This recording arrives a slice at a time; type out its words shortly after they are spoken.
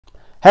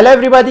Hello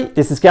everybody,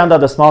 this is Kianda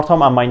the Smart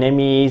Home and my name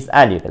is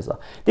Ali Reza.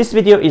 This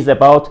video is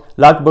about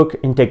Logbook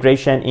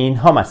integration in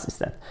Home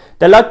Assistant.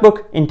 The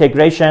Logbook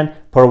integration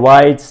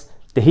provides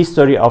the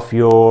history of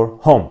your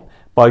home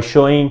by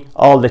showing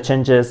all the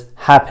changes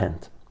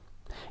happened.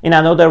 In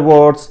other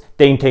words,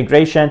 the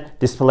integration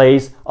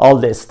displays all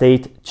the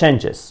state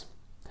changes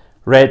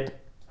read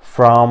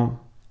from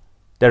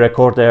the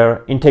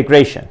recorder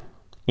integration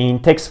in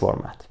text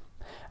format,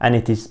 and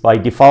it is by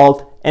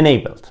default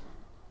enabled.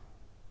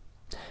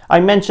 I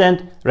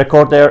mentioned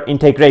recorder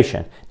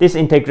integration. This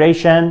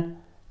integration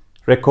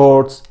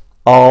records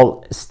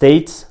all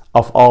states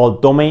of all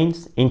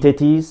domains,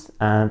 entities,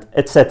 and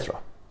etc.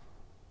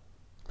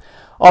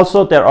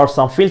 Also, there are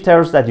some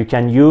filters that you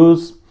can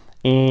use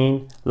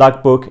in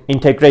Logbook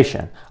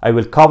integration. I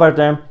will cover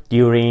them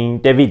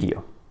during the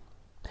video.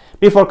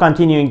 Before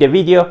continuing the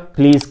video,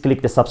 please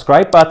click the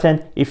subscribe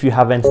button if you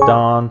haven't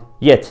done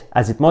yet,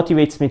 as it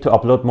motivates me to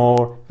upload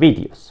more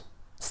videos.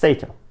 Stay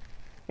tuned.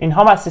 In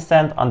Home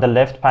Assistant, on the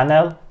left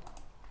panel,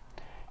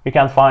 you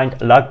can find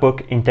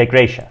Logbook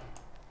integration.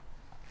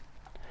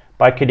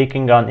 By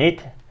clicking on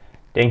it,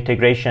 the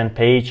integration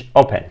page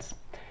opens.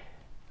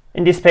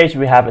 In this page,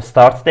 we have a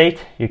start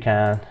date. You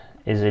can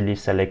easily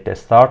select the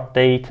start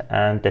date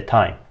and the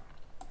time.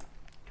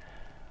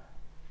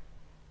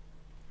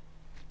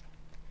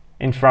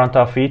 In front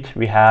of it,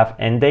 we have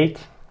end date,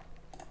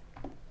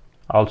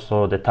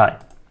 also the time.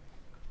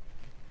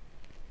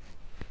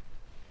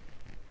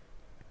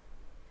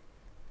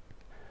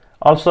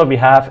 Also, we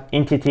have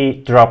entity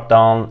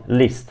drop-down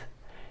list.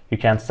 You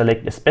can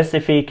select a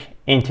specific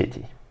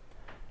entity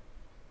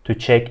to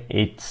check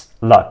its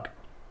log.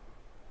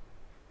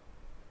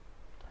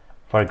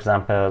 For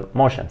example,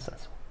 motion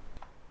sensor.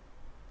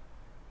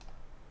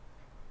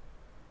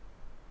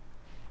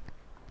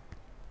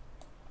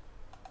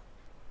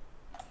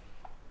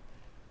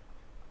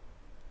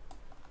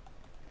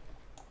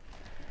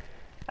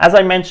 As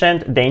I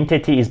mentioned, the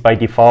entity is by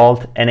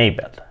default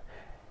enabled.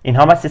 In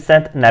Home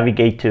Assistant,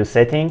 navigate to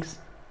Settings,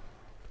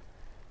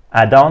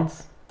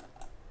 Add-ons,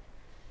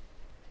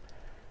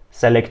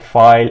 select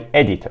File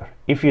Editor.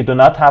 If you do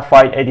not have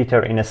File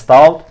Editor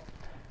installed,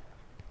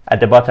 at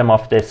the bottom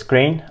of the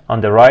screen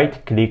on the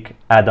right, click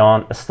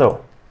Add-on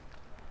Store.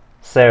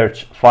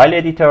 Search File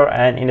Editor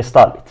and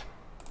install it.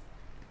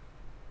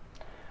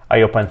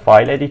 I open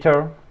File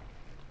Editor.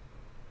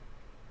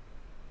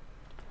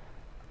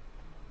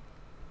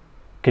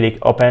 Click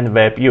Open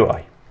Web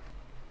UI.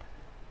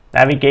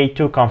 Navigate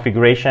to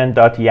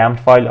configuration.yaml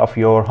file of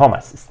your Home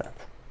Assistant.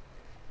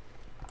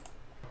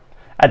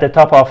 At the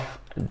top of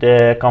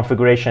the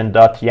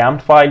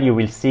configuration.yaml file, you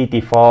will see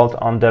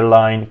default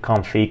underline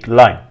config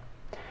line.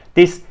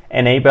 This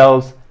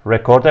enables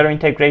recorder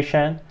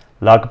integration,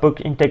 logbook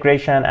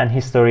integration, and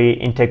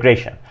history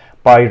integration.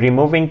 By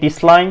removing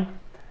this line,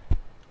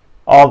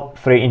 all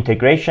three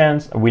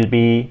integrations will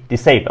be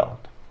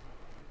disabled.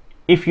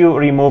 If you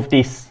remove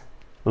this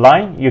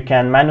line, you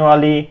can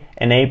manually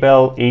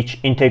enable each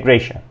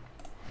integration.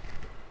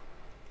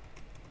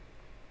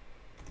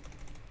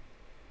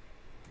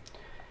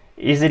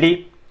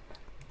 Easily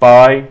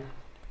by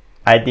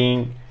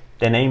adding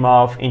the name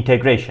of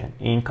integration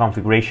in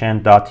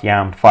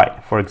configuration.yaml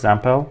file. For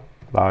example,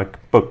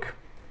 logbook.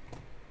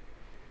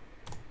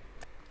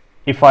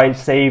 If I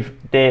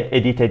save the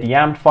edited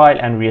YAML file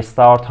and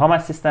restart Home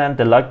Assistant,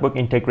 the logbook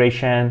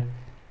integration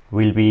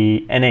will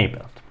be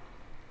enabled.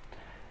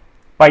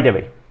 By the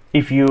way,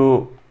 if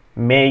you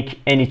make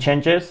any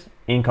changes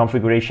in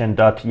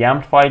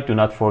configuration.yaml file, do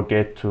not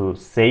forget to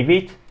save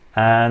it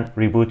and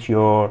reboot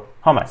your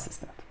Home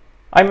Assistant.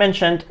 I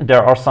mentioned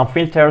there are some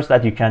filters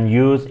that you can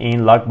use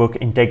in Logbook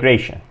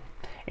integration.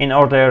 In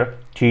order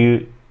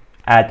to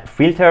add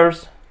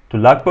filters to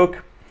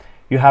Logbook,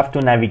 you have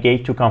to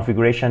navigate to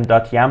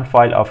configuration.yaml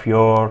file of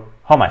your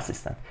Home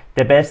Assistant.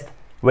 The best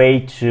way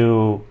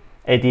to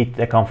edit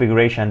the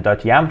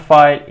configuration.yaml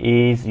file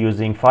is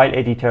using File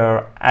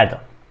Editor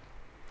add-on.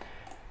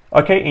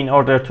 Okay, in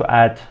order to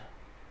add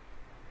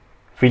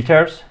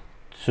filters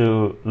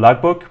to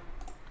Logbook,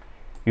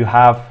 you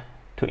have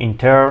to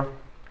enter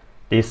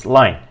this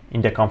line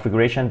in the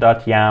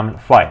configuration.yaml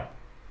file.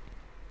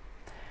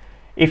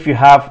 If you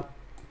have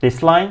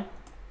this line,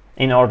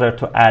 in order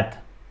to add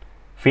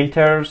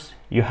filters,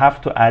 you have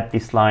to add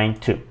this line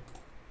too.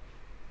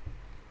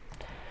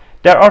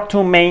 There are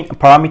two main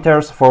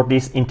parameters for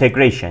this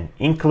integration,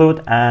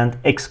 include and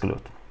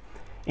exclude.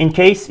 In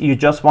case you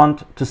just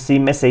want to see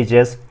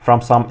messages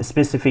from some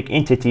specific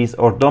entities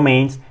or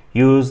domains,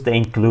 use the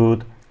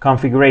include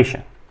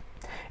configuration.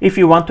 If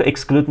you want to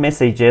exclude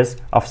messages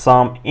of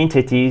some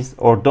entities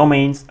or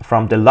domains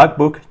from the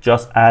logbook,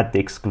 just add the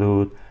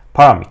exclude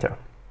parameter.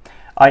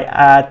 I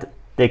add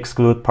the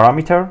exclude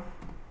parameter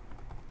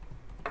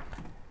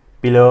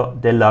below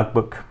the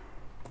logbook.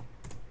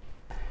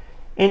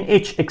 In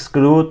each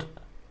exclude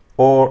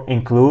or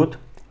include,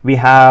 we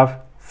have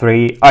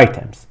three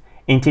items: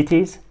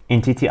 entities,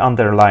 entity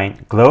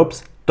underline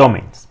globes,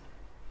 domains.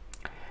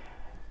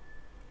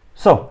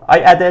 So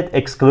I added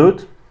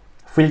exclude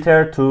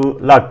filter to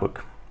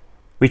logbook,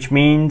 which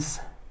means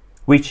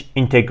which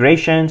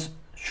integrations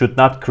should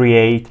not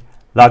create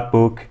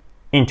logbook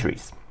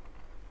entries.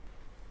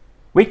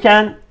 We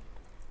can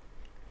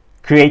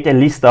create a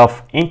list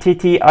of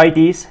entity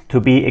IDs to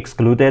be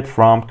excluded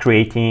from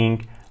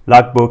creating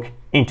logbook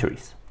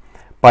entries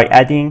by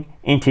adding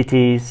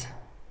entities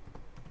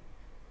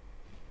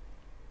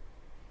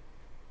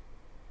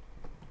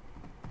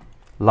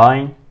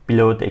line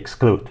below the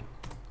exclude.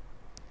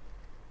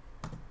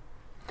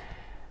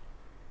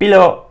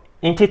 Below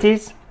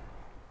entities,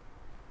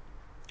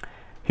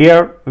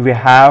 here we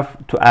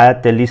have to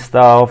add the list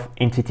of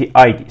entity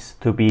IDs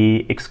to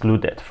be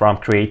excluded from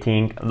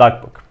creating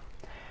logbook.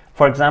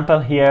 For example,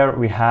 here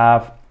we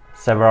have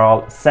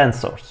several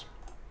sensors.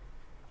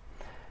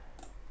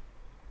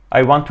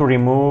 I want to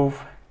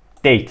remove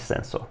date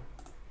sensor.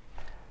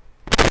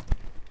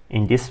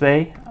 In this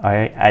way,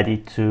 I add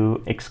it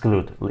to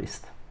exclude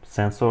list,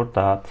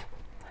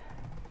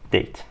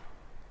 sensor.date.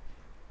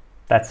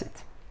 That's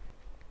it.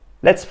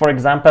 Let's, for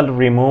example,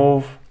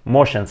 remove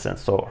motion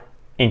sensor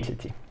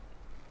entity.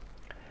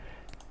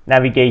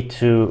 Navigate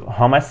to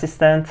Home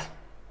Assistant,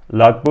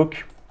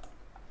 Logbook.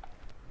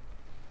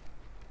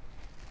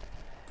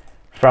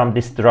 From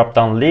this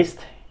drop-down list,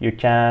 you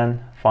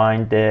can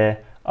find the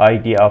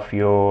ID of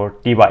your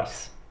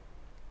device.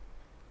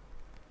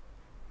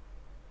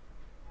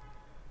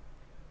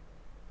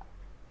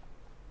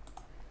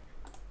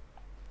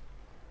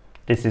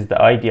 This is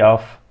the ID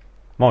of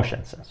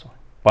motion sensor,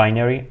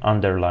 binary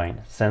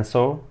underline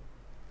sensor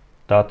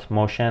dot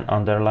motion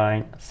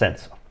underline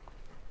sensor.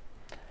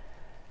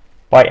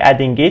 By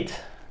adding it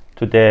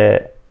to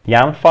the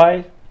YAML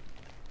file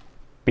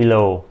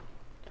below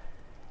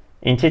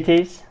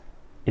entities,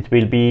 it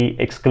will be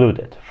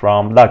excluded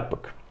from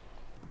logbook.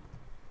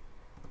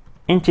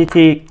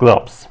 Entity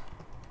globes.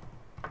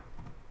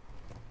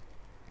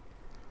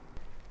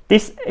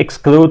 This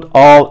excludes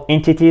all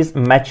entities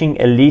matching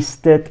a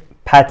listed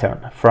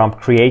pattern from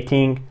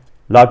creating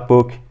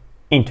logbook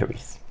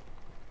entries.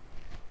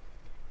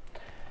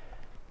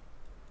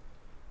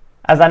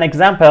 As an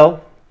example,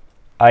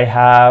 I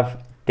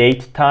have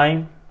date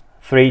time,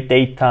 3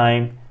 date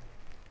time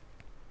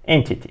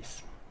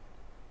entities.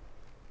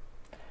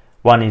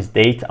 One is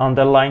date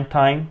underline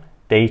time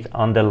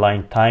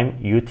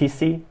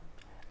UTC,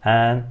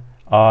 and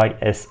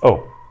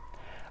ISO.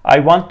 I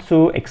want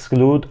to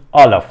exclude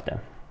all of them.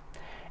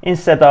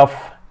 Instead of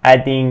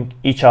adding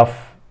each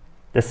of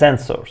the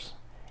sensors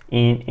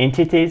in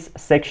entities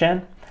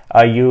section,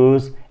 I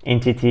use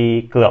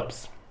entity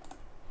globes.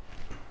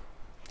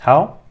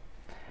 How?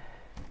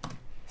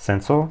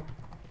 Sensor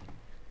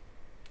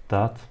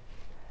dot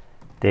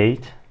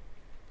date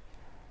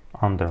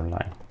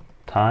underline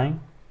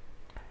time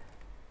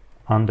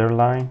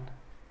underline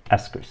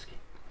asterisk.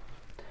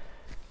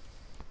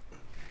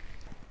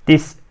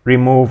 This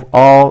remove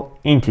all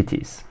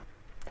entities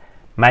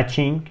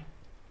matching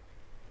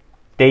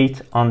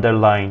date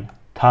underline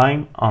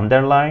time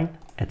underline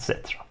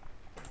etc.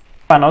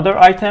 Another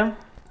item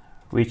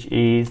which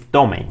is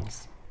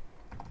domains.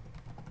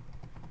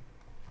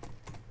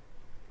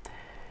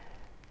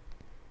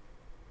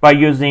 By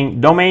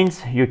using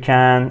domains, you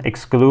can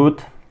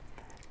exclude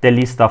the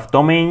list of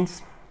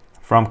domains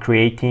from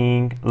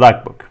creating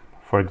logbook.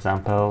 For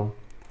example,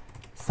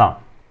 sun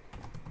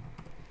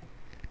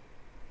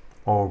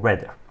or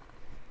weather.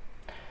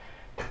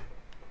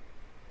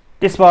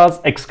 This was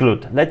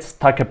exclude. Let's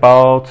talk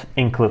about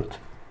include.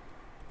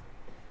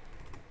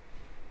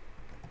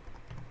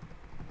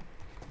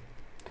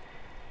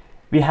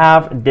 We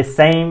have the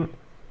same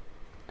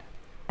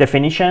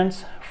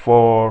definitions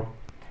for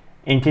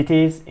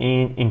entities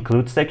in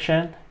include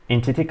section,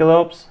 entity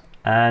globes,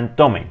 and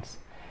domains,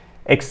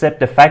 except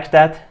the fact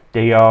that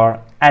they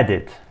are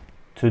added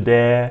to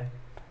the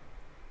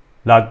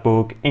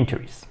logbook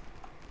entries.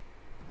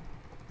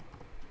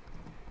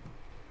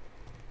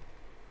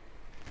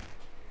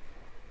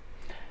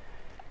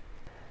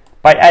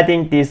 By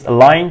adding these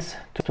lines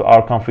to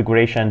our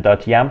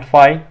configuration.yaml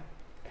file,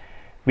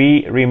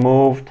 we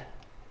removed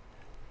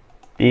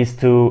these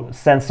two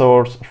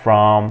sensors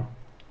from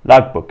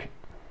logbook.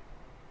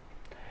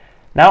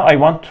 Now I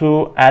want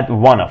to add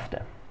one of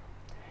them.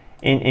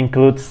 In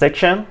include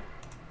section,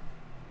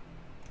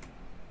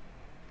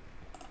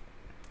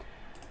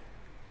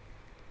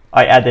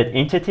 I added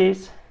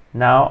entities.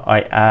 Now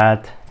I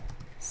add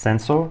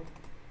sensor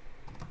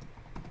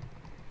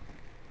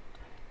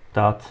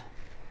dot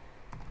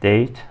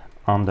date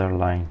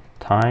underline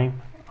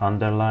time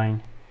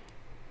underline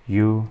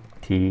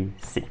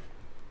UTC.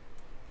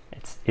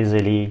 It's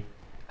easily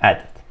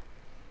added.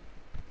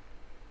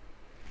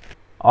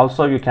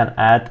 Also, you can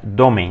add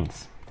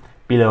domains.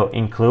 Below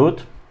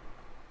include,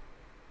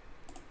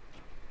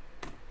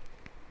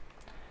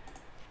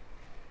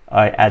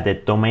 I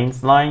added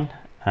domains line,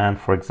 and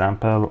for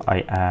example,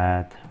 I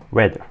add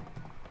weather.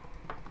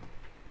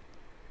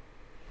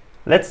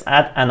 Let's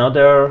add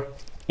another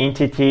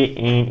entity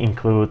in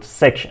include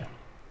section.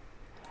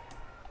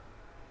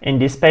 In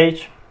this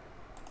page,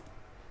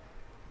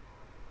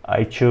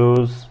 I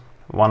choose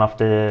one of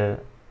the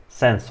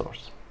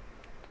sensors.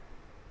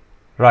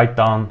 Write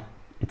down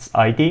its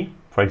ID,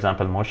 for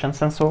example, motion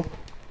sensor.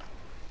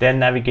 Then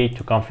navigate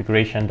to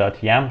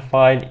configuration.yam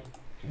file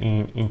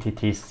in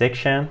entities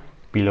section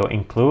below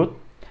include.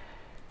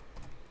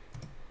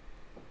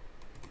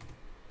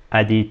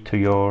 Add it to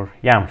your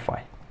YAM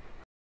file.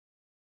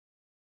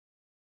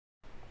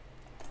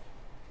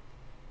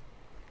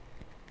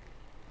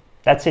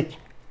 That's it.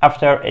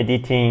 After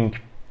editing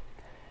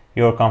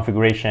your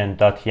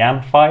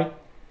configuration.yam file,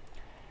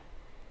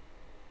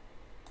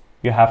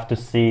 you have to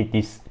see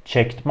this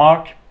checked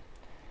mark,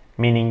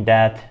 meaning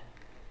that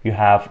you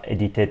have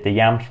edited the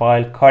YAM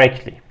file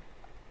correctly.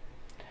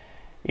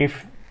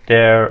 If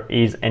there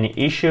is any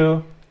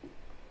issue,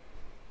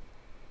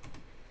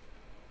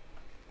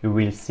 you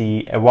will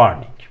see a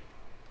warning.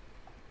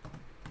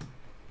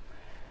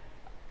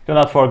 Do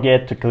not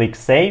forget to click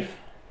Save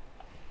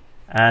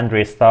and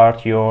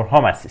restart your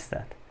Home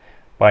Assistant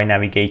by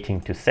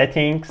navigating to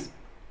Settings,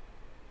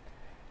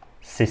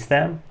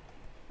 System,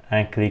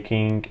 and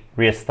clicking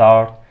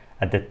Restart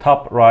at the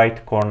top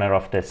right corner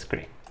of the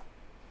screen.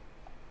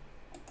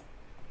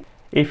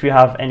 If you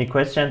have any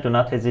question, do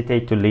not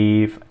hesitate to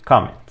leave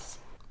comments.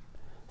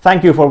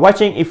 Thank you for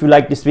watching. If you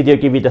like this video,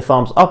 give it a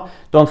thumbs up.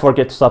 Don't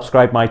forget to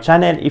subscribe my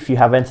channel if you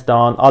haven't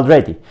done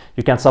already.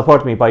 You can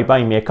support me by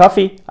buying me a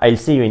coffee. I'll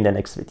see you in the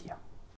next video.